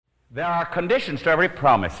There are conditions to every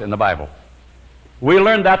promise in the Bible. We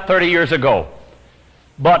learned that 30 years ago.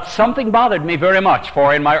 But something bothered me very much,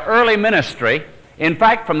 for in my early ministry, in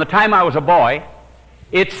fact, from the time I was a boy,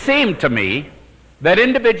 it seemed to me that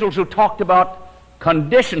individuals who talked about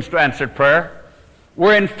conditions to answered prayer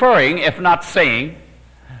were inferring, if not saying,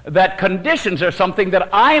 that conditions are something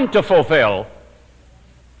that I am to fulfill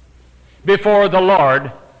before the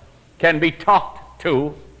Lord can be talked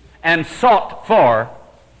to and sought for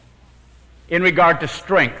in regard to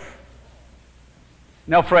strength.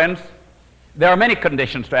 Now, friends, there are many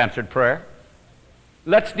conditions to answered prayer.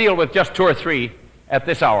 Let's deal with just two or three at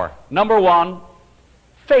this hour. Number one,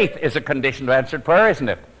 faith is a condition to answered prayer, isn't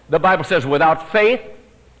it? The Bible says without faith,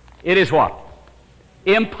 it is what?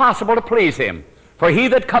 Impossible to please Him. For he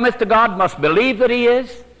that cometh to God must believe that He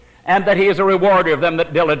is, and that He is a rewarder of them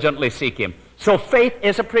that diligently seek Him. So faith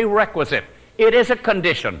is a prerequisite. It is a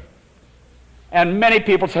condition. And many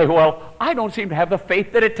people say, well, I don't seem to have the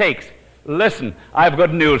faith that it takes. Listen, I have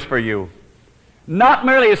good news for you. Not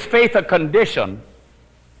merely is faith a condition,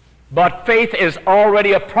 but faith is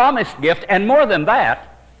already a promised gift, and more than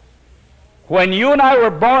that, when you and I were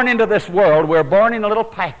born into this world, we were born in a little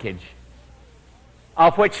package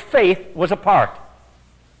of which faith was a part.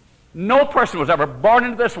 No person was ever born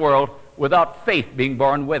into this world without faith being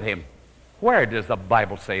born with him. Where does the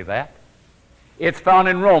Bible say that? It's found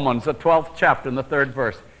in Romans, the 12th chapter, in the 3rd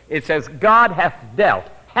verse. It says, God hath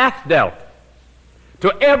dealt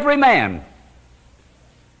to every man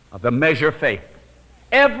of the measure of faith.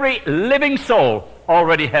 Every living soul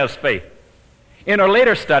already has faith. In our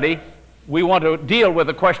later study, we want to deal with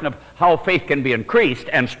the question of how faith can be increased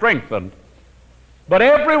and strengthened. But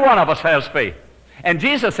every one of us has faith. And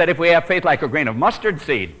Jesus said if we have faith like a grain of mustard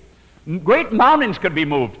seed, great mountains could be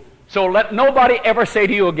moved. So let nobody ever say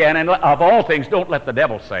to you again, and of all things, don't let the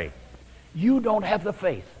devil say, you don't have the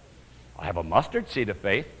faith. I have a mustard seed of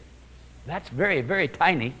faith. That's very, very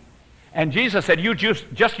tiny. And Jesus said, you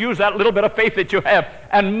just use that little bit of faith that you have,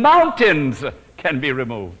 and mountains can be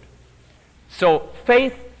removed. So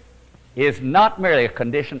faith is not merely a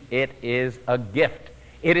condition, it is a gift.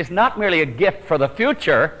 It is not merely a gift for the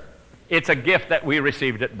future, it's a gift that we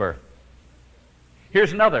received at birth.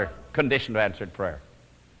 Here's another condition to answered prayer.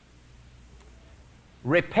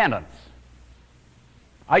 Repentance.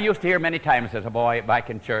 I used to hear many times as a boy back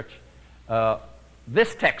in church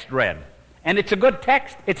this text read, and it's a good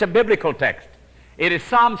text, it's a biblical text. It is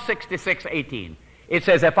Psalm 66:18. It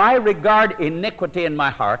says, if I regard iniquity in my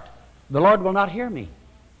heart, the Lord will not hear me.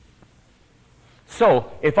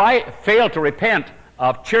 So, if I fail to repent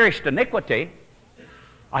of cherished iniquity,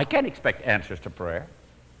 I can't expect answers to prayer.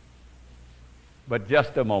 But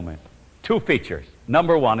just a moment. Two features.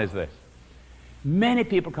 Number one is this. Many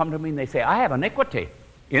people come to me and they say, I have iniquity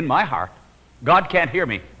in my heart. God can't hear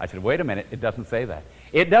me. I said, wait a minute, it doesn't say that.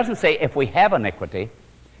 It doesn't say if we have iniquity.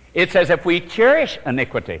 It says if we cherish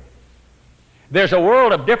iniquity. There's a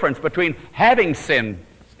world of difference between having sin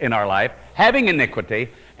in our life, having iniquity,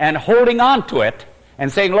 and holding on to it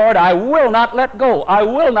and saying, Lord, I will not let go. I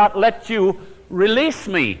will not let you release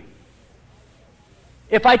me.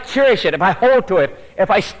 If I cherish it, if I hold to it,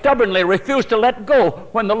 if I stubbornly refuse to let go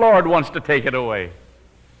when the Lord wants to take it away.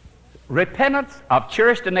 Repentance of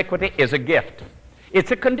cherished iniquity is a gift.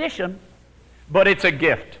 It's a condition, but it's a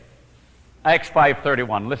gift. Acts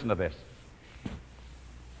 5:31, listen to this.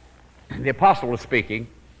 The apostle was speaking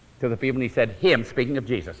to the people, and he said, him, speaking of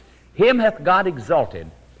Jesus, him hath God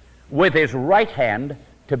exalted with his right hand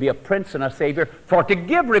to be a prince and a savior, for to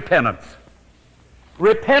give repentance.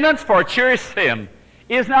 Repentance for cherished sin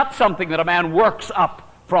is not something that a man works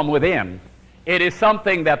up from within. It is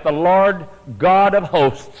something that the Lord God of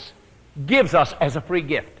hosts gives us as a free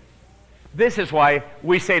gift. This is why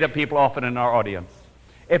we say to people often in our audience,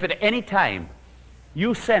 if at any time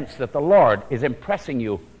you sense that the Lord is impressing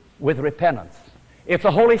you with repentance, if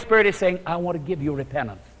the Holy Spirit is saying, I want to give you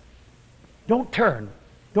repentance, don't turn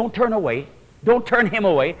away, don't turn Him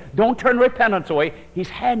away, don't turn repentance away. He's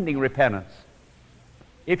handing repentance.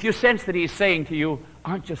 If you sense that He's saying to you,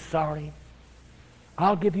 aren't you sorry?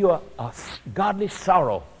 I'll give you a godly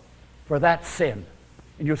sorrow for that sin.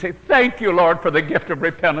 And you'll say, thank you, Lord, for the gift of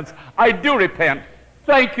repentance. I do repent.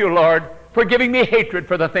 Thank you, Lord, for giving me hatred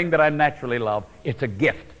for the thing that I naturally love. It's a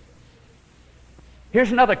gift.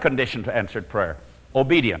 Here's another condition to answered prayer.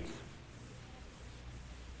 Obedience.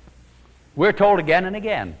 We're told again and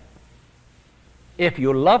again, if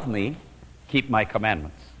you love me, keep my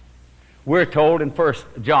commandments. We're told in 1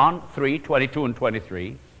 John 3:22 and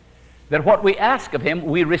 23 that what we ask of Him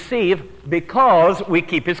we receive because we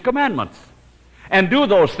keep His commandments and do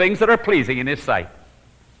those things that are pleasing in His sight.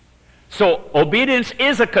 So obedience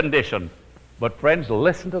is a condition. But friends,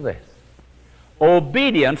 listen to this.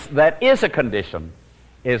 Obedience that is a condition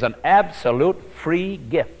is an absolute free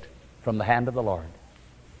gift from the hand of the Lord.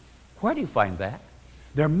 Where do you find that?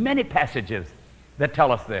 There are many passages that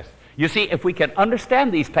tell us this. You see, if we can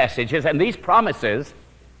understand these passages and these promises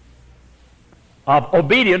of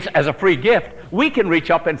obedience as a free gift, we can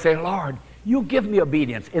reach up and say, Lord, you give me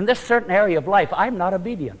obedience. In this certain area of life, I'm not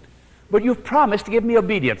obedient. But you've promised to give me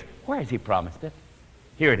obedience. Where has he promised it?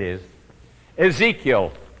 Here it is.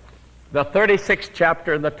 Ezekiel, the 36th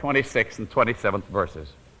chapter, the 26th and 27th verses.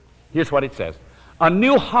 Here's what it says. A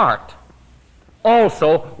new heart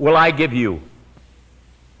also will I give you,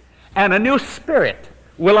 and a new spirit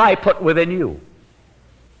will I put within you.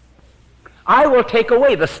 I will take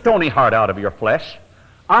away the stony heart out of your flesh.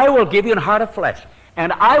 I will give you a heart of flesh,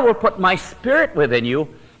 and I will put my spirit within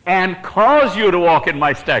you and cause you to walk in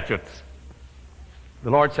my statutes. The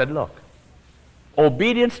Lord said, look,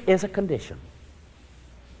 obedience is a condition,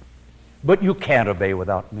 but you can't obey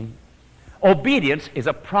without me. Obedience is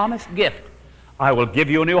a promised gift. I will give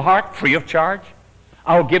you a new heart free of charge.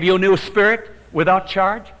 I will give you a new spirit without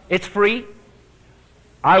charge. It's free.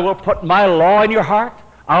 I will put my law in your heart.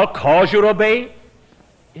 I'll cause you to obey.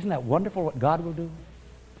 Isn't that wonderful what God will do?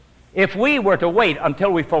 If we were to wait until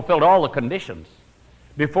we fulfilled all the conditions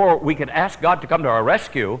before we could ask God to come to our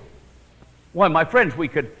rescue, well, my friends,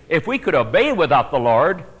 if we could obey without the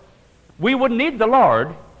Lord, we wouldn't need the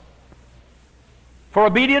Lord for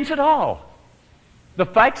obedience at all. The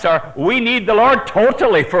facts are we need the Lord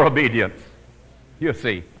totally for obedience. You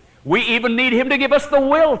see, we even need him to give us the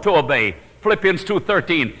will to obey. Philippians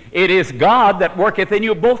 2:13, it is God that worketh in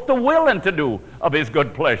you both to will and to do of his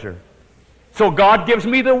good pleasure. So God gives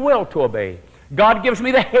me the will to obey. God gives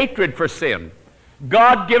me the hatred for sin.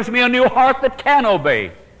 God gives me a new heart that can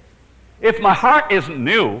obey. If my heart isn't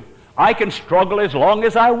new, I can struggle as long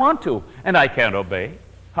as I want to, and I can't obey.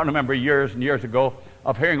 I remember years and years ago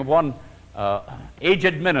of hearing of one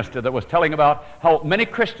aged minister that was telling about how many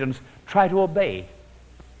Christians try to obey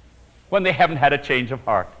when they haven't had a change of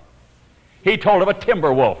heart. He told of a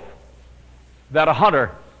timber wolf that a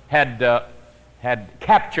hunter had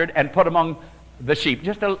captured and put among the sheep,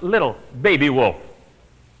 just a little baby wolf.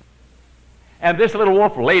 And this little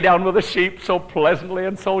wolf lay down with the sheep so pleasantly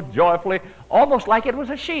and so joyfully, almost like it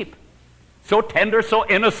was a sheep. So tender, so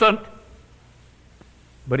innocent.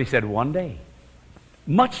 But he said one day,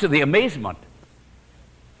 much to the amazement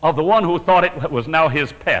of the one who thought it was now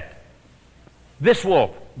his pet, this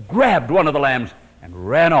wolf grabbed one of the lambs and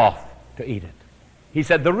ran off to eat it. He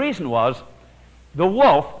said the reason was the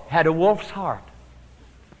wolf had a wolf's heart.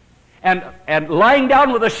 And lying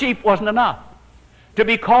down with a sheep wasn't enough. To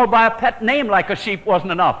be called by a pet name like a sheep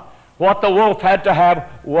wasn't enough. What the wolf had to have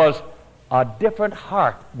was a different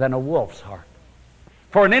heart than a wolf's heart.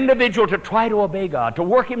 For an individual to try to obey God, to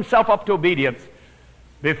work himself up to obedience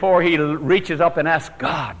before he reaches up and asks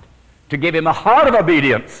God to give him a heart of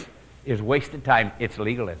obedience is wasted time. It's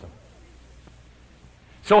legalism.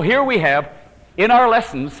 So here we have, in our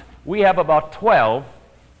lessons, we have about 12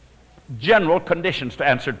 general conditions to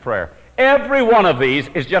answered prayer. Every one of these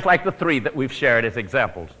is just like the 3 that we've shared as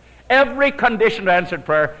examples. Every condition to answered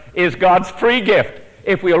prayer is God's free gift.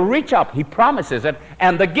 If we'll reach up, he promises it,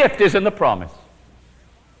 and the gift is in the promise.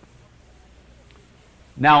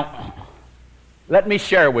 Now, let me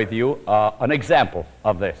share with you an example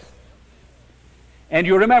of this. And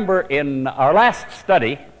you remember in our last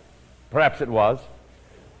study, perhaps it was,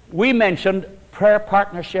 we mentioned prayer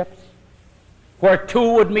partnerships, where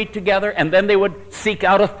 2 would meet together and then they would seek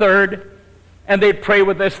out a third, and they'd pray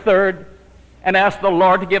with this third and ask the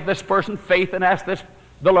Lord to give this person faith, and ask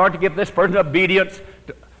the Lord to give this person obedience,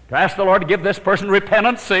 to ask the Lord to give this person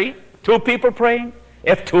repentance. See, 2 people praying.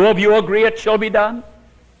 If 2 of you agree, it shall be done,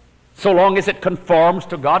 so long as it conforms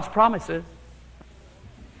to God's promises.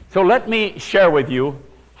 So let me share with you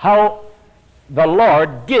how the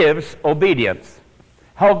Lord gives obedience,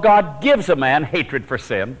 how God gives a man hatred for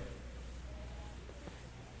sin,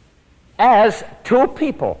 as 2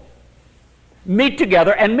 people meet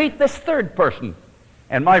together and meet this third person.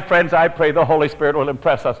 And my friends, I pray the Holy Spirit will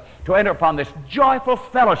impress us to enter upon this joyful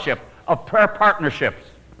fellowship of prayer partnerships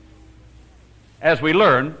as we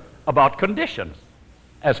learn about conditions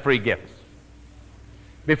as free gifts.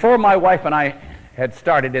 Before my wife and I had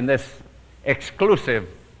started in this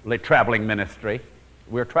exclusively traveling ministry,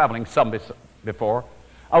 we were traveling some before,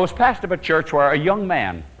 I was pastor of a church where a young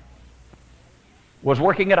man was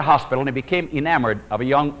working at a hospital, and he became enamored of a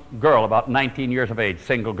young girl about 19 years of age,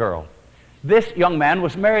 single girl. This young man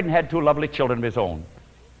was married and had 2 lovely children of his own.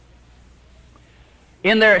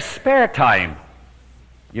 In their spare time,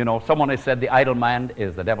 You know, someone has said the idle mind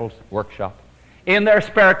is the devil's workshop. In their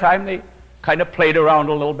spare time, they kind of played around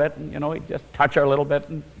a little bit, and, you know, he'd just touch her a little bit,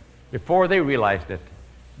 and before they realized it,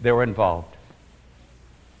 they were involved.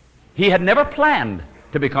 He had never planned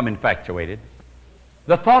to become infatuated.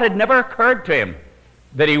 The thought had never occurred to him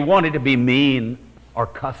that he wanted to be mean or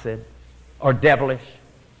cussed or devilish.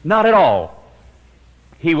 Not at all.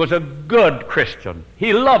 He was a good Christian.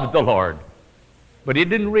 He loved the Lord. But he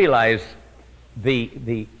didn't realize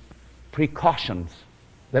the precautions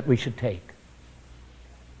that we should take.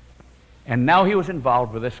 And now he was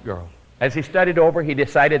involved with this girl. As he studied over, he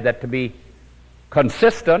decided that to be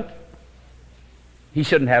consistent, he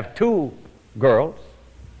shouldn't have two girls.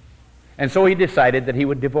 And so he decided that he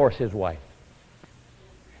would divorce his wife.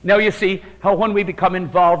 Now you see how when we become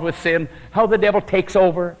involved with sin, how the devil takes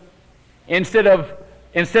over. Instead of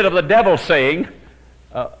the devil saying,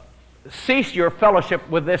 cease your fellowship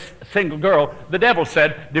with this single girl, the devil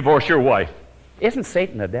said, divorce your wife. Isn't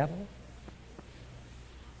Satan a devil?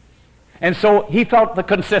 And so he felt the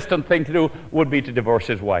consistent thing to do would be to divorce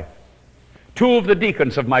his wife. Two of the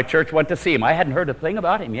deacons of my church went to see him. I hadn't heard a thing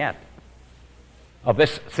about him yet, of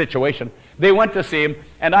this situation. They went to see him,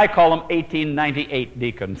 and I call them 1898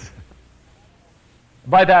 deacons.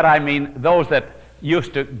 By that I mean those that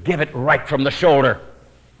used to give it right from the shoulder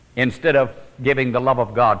instead of giving the love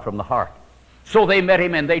of God from the heart. So they met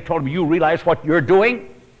him and they told him, you realize what you're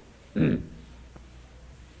doing?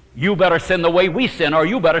 You better sin the way we sin, or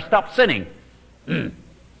you better stop sinning.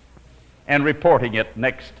 And reporting it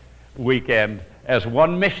next weekend as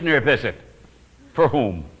one missionary visit. For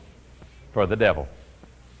whom? For the devil.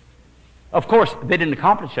 Of course, they didn't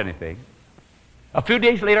accomplish anything. A few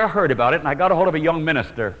days later, I heard about it, and I got a hold of a young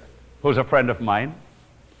minister who's a friend of mine.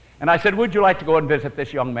 And I said, would you like to go and visit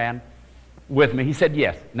this young man with me? He said,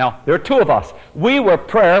 yes. Now, there are two of us. We were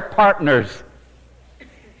prayer partners.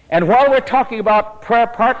 And while we're talking about prayer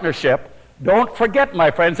partnership, don't forget,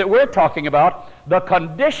 my friends, that we're talking about the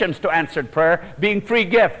conditions to answered prayer being free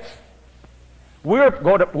gifts.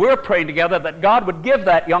 We're praying together that God would give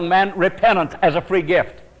that young man repentance as a free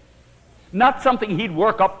gift. Not something he'd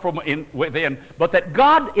work up from within, but that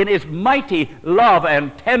God in his mighty love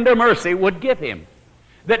and tender mercy would give him.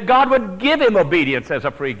 That God would give him obedience as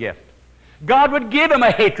a free gift. God would give him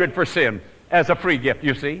a hatred for sin as a free gift,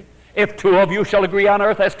 you see. If two of you shall agree on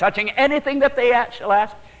earth as touching anything that they shall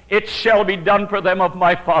ask, it shall be done for them of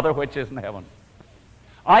my Father which is in heaven.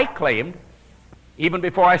 I claimed, even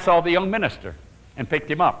before I saw the young minister and picked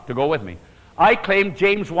him up to go with me, I claimed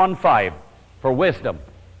James 1:5 for wisdom.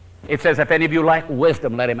 It says, if any of you lack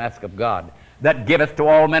wisdom, let him ask of God, that giveth to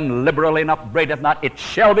all men liberally and upbraideth not, it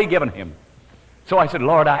shall be given him. So I said,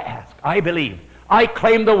 Lord, I ask, I believe, I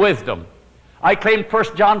claim the wisdom. I claimed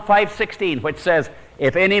 1 John 5:16, which says,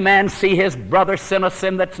 if any man see his brother sin a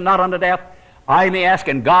sin that's not unto death, I may ask,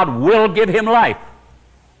 and God will give him life.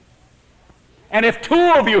 And if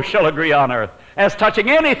two of you shall agree on earth as touching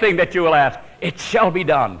anything that you will ask, it shall be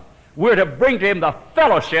done. We're to bring to him the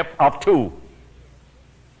fellowship of two.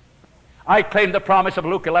 I claim the promise of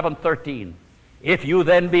Luke 11:13. If you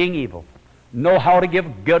then, being evil, know how to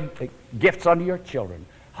give good gifts unto your children,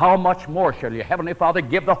 how much more shall your heavenly Father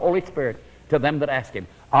give the Holy Spirit to them that ask him?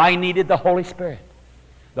 I needed the Holy Spirit.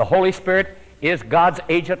 The Holy Spirit is God's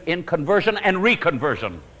agent in conversion and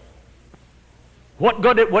reconversion. What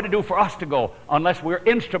good would it do for us to go unless we're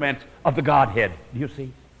instruments of the Godhead? Do you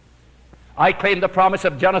see? I claim the promise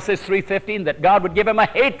of Genesis 3:15 that God would give him a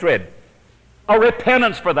hatred, a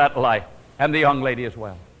repentance for that life, and the young lady as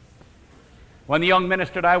well. When the young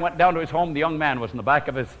minister and I went down to his home, the young man was in the back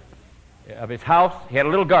of his house. He had a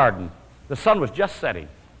little garden. The sun was just setting.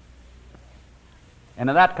 And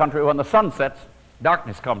in that country, when the sun sets,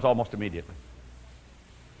 darkness comes almost immediately.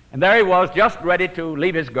 And there he was, just ready to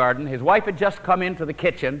leave his garden. His wife had just come into the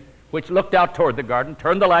kitchen, which looked out toward the garden,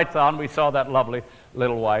 turned the lights on. We saw that lovely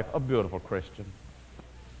little wife, a beautiful Christian.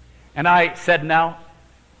 And I said, now,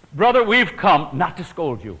 brother, we've come not to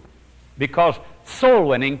scold you, because soul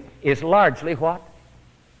winning is largely what?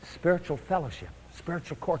 Spiritual fellowship,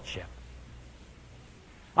 spiritual courtship.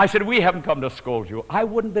 I said, we haven't come to scold you. I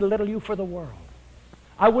wouldn't belittle you for the world.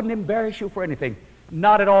 I wouldn't embarrass you for anything.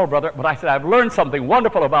 Not at all, brother. But I said, I've learned something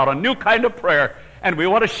wonderful about a new kind of prayer, and we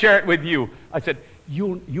want to share it with you. I said,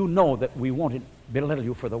 you know that we won't belittle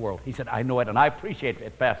you for the world. He said, I know it, and I appreciate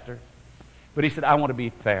it, Pastor. But he said, I want to be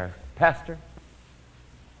fair. Pastor,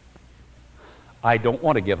 I don't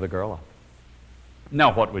want to give the girl up.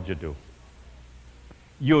 Now what would you do?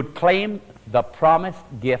 You'd claim the promised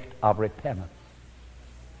gift of repentance.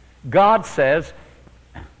 God says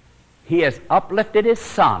he has uplifted his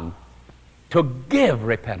Son to give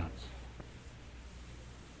repentance.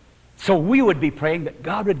 So we would be praying that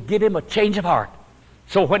God would give him a change of heart.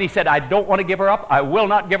 So when he said, I don't want to give her up, I will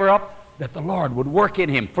not give her up, that the Lord would work in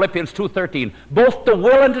him, Philippians 2:13, both to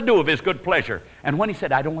will and to do of his good pleasure. And when he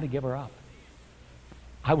said, I don't want to give her up,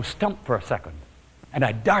 I was stumped for a second, and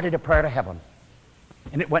I darted a prayer to heaven.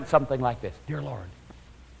 And it went something like this: Dear Lord,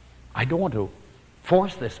 I don't want to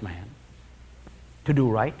force this man to do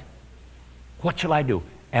right. What shall I do?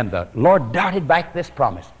 And the Lord darted back this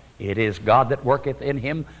promise: It is God that worketh in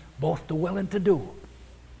him both to will and to do.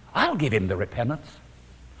 I'll give him the repentance.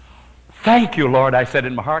 Thank you, Lord, I said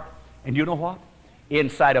in my heart. And you know what?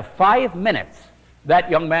 Inside of 5 minutes, that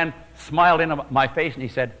young man smiled into my face and he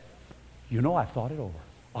said, you know, I've thought it over.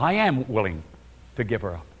 I am willing to give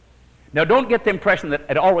her up. Now, don't get the impression that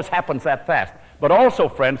it always happens that fast. But also,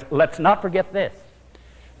 friends, let's not forget this,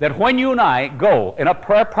 that when you and I go in a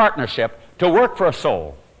prayer partnership to work for a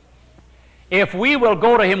soul, if we will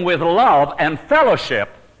go to him with love and fellowship,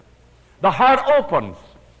 the heart opens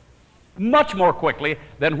much more quickly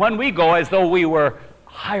than when we go as though we were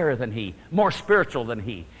higher than he, more spiritual than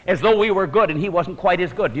he, as though we were good and he wasn't quite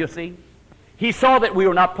as good. Do you see? He saw that we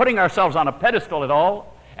were not putting ourselves on a pedestal at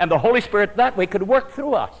all, and the Holy Spirit that way could work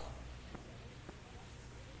through us.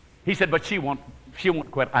 He said, but she won't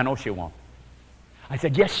quit. I know she won't. I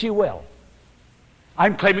said, yes, she will.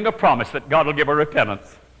 I'm claiming a promise that God will give her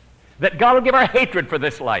repentance, that God will give her hatred for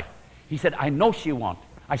this life. He said, I know she won't.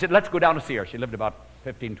 I said, let's go down to see her. She lived about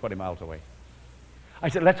 15, 20 miles away. I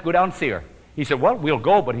said, let's go down and see her. He said, well, we'll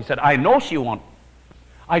go, but he said, I know she won't.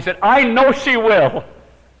 I said, I know she will.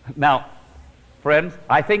 Now, friends,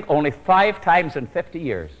 I think only 5 times in 50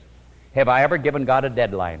 years have I ever given God a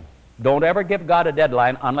deadline. Don't ever give God a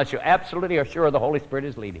deadline unless you absolutely are sure the Holy Spirit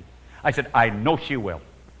is leading. I said, I know she will.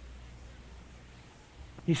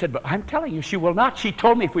 He said, but I'm telling you, she will not. She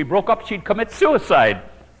told me if we broke up, she'd commit suicide.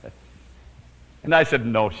 And I said,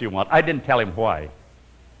 no, she won't. I didn't tell him why.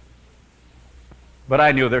 But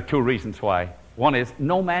I knew there are 2 reasons why. One is,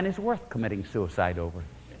 no man is worth committing suicide over.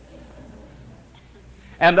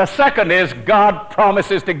 And the second is, God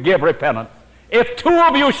promises to give repentance. If 2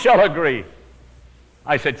 of you shall agree.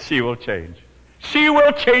 I said, she will change. She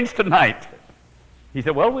will change tonight. He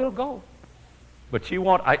said, well, we'll go. But she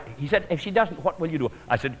won't. He said, if she doesn't, what will you do?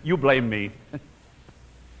 I said, you blame me.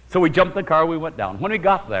 So we jumped in the car, we went down. When we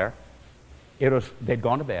got there, they'd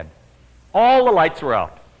gone to bed. All the lights were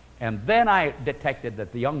out. And then I detected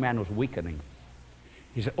that the young man was weakening.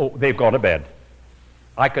 He said, oh, they've gone to bed.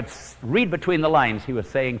 I could read between the lines. He was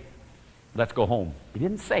saying, let's go home. He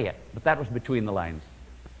didn't say it, but that was between the lines.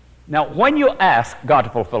 Now, when you ask God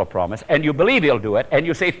to fulfill a promise, and you believe he'll do it, and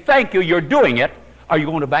you say, thank you, you're doing it, are you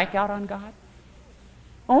going to back out on God?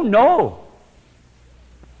 Oh, no.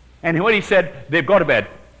 And when he said, they've gone to bed,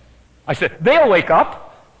 I said, they'll wake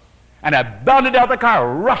up. And I bounded out of the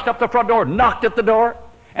car, rushed up the front door, knocked at the door.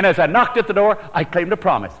 And as I knocked at the door, I claimed a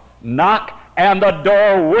promise. Knock, and the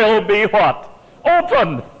door will be what?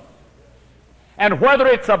 Opened. And whether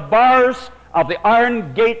it's the bars of the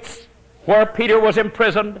iron gates where Peter was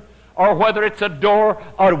imprisoned, or whether it's a door,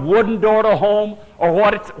 a wooden door to home, or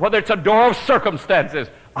whether it's a door of circumstances,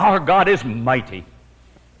 our God is mighty.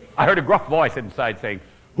 I heard a gruff voice inside saying,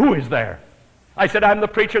 who is there? I said, I'm the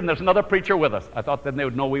preacher, and there's another preacher with us. I thought then they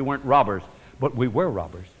would know we weren't robbers, but we were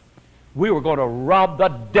robbers. We were going to rob the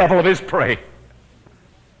devil of his prey.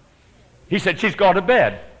 He said, she's gone to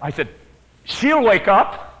bed. I said, she'll wake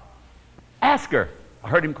up. Ask her. I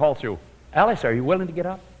heard him call through, Alice, are you willing to get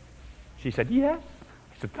up? She said, yes.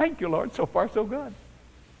 I said, thank you, Lord. So far, so good.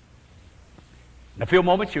 In a few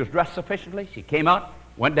moments, she was dressed sufficiently. She came out,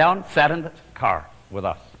 went down, sat in the car with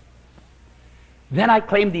us. Then I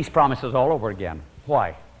claimed these promises all over again.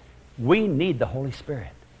 Why? We need the Holy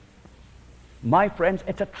Spirit. My friends,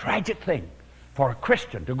 it's a tragic thing for a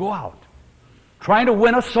Christian to go out trying to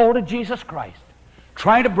win a soul to Jesus Christ,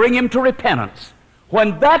 trying to bring him to repentance,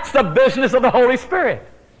 when that's the business of the Holy Spirit.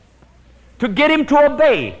 To get him to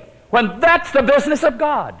obey, when that's the business of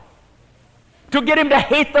God. To get him to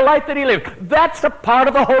hate the life that he lived, that's the part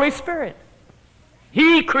of the Holy Spirit.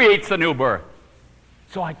 He creates the new birth.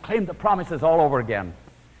 So I claimed the promises all over again.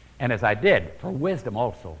 And as I did, for wisdom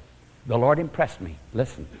also, the Lord impressed me.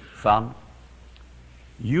 Listen, son,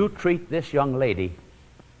 you treat this young lady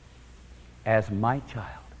as my child.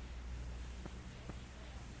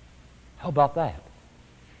 How about that?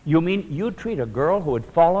 You mean you'd treat a girl who had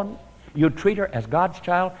fallen, you'd treat her as God's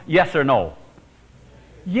child? Yes or no?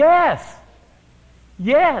 Yes.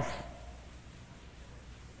 Yes.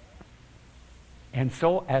 And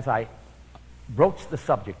so as I broached the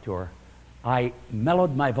subject to her, I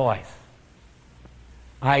mellowed my voice.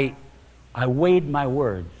 I weighed my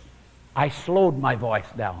words. I slowed my voice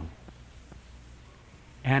down.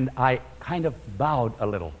 And I kind of bowed a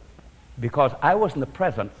little because I was in the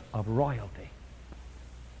presence of royalty.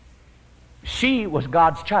 She was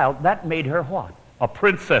God's child. That made her what? A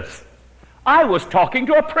princess. I was talking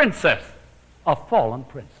to a princess, a fallen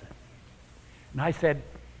princess. And I said,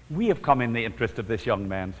 we have come in the interest of this young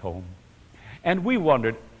man's home. And we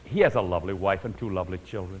wondered, he has a lovely wife and 2 lovely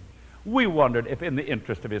children. We wondered if in the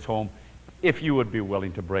interest of his home, if you would be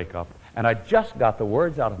willing to break up. And I just got the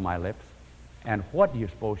words out of my lips. And what do you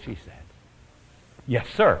suppose she said? Yes,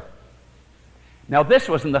 sir. Now, this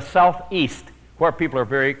was in the southeast, where people are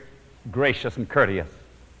very gracious and courteous.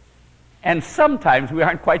 And sometimes we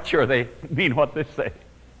aren't quite sure they mean what they say.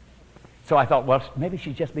 So I thought, well, maybe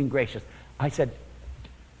she's just being gracious. I said,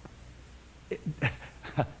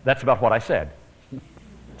 that's about what I said.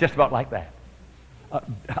 Just about like that.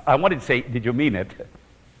 I wanted to say, did you mean it?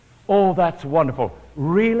 Oh, that's wonderful.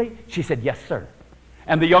 Really? She said, yes, sir.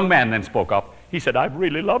 And the young man then spoke up. He said, I've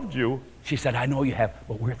really loved you. She said, I know you have,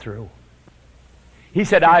 but we're through. He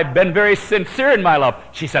said, I've been very sincere in my love.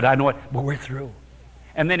 She said, I know it, but we're through.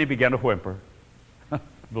 And then he began to whimper.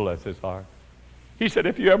 Bless his heart. He said,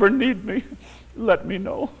 if you ever need me, let me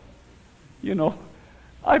know. You know,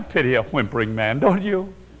 I pity a whimpering man, don't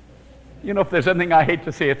you? You know, if there's anything I hate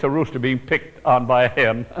to see, it's a rooster being picked on by a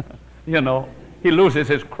hen. You know, he loses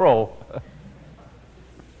his crow.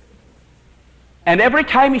 And every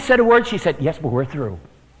time he said a word, she said, yes, but we're through.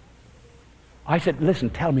 I said, listen,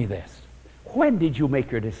 tell me this. When did you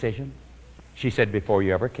make your decision? She said, before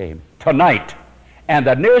you ever came. Tonight. And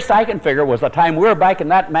the nearest I can figure was the time we were back in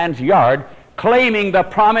that man's yard claiming the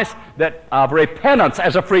promise that of repentance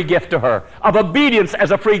as a free gift to her, of obedience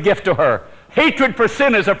as a free gift to her, hatred for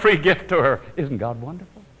sin as a free gift to her. Isn't God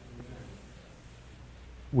wonderful?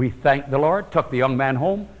 We thanked the Lord, took the young man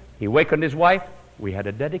home. He wakened his wife. We had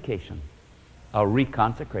a dedication, a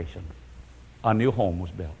reconsecration. A new home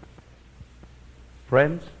was built.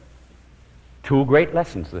 Friends, 2 great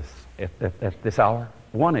lessons at this hour.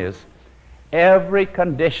 One is, every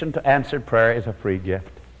condition to answered prayer is a free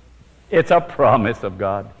gift. It's a promise of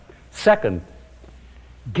God. Second,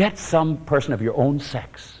 get some person of your own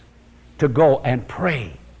sex to go and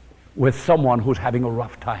pray with someone who's having a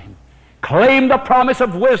rough time. Claim the promise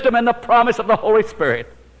of wisdom and the promise of the Holy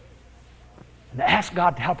Spirit. And ask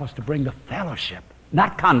God to help us to bring the fellowship,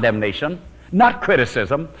 not condemnation, not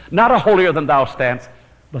criticism, not a holier than thou stance,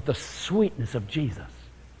 but the sweetness of Jesus.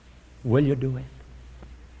 Will you do it?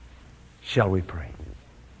 Shall we pray?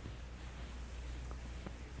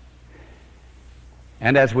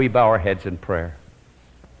 And as we bow our heads in prayer,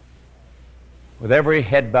 with every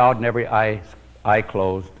head bowed and every eye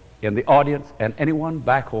closed, in the audience and anyone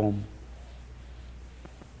back home,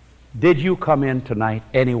 did you come in tonight,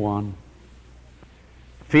 anyone,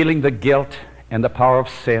 feeling the guilt and the power of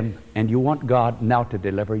sin, and you want God now to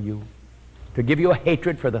deliver you, to give you a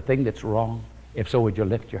hatred for the thing that's wrong? If so, would you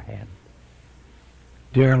lift your hand?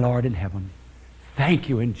 Dear Lord in heaven, thank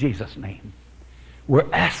you in Jesus' name.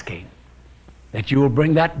 We're asking that you will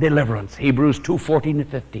bring that deliverance. Hebrews 2:14 and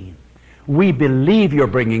 15. We believe you're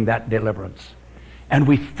bringing that deliverance. And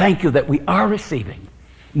we thank you that we are receiving.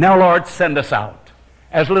 Now, Lord, send us out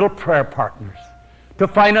as little prayer partners to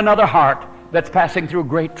find another heart that's passing through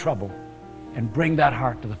great trouble and bring that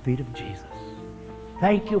heart to the feet of Jesus.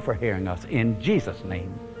 Thank you for hearing us. In Jesus'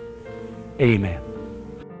 name, amen.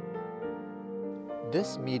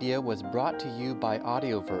 This media was brought to you by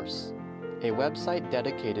Audioverse, a website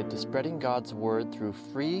dedicated to spreading God's Word through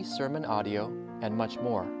free sermon audio and much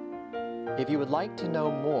more. If you would like to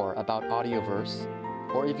know more about Audioverse,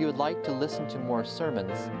 or if you would like to listen to more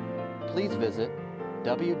sermons, please visit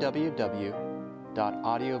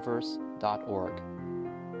www.audioverse.org.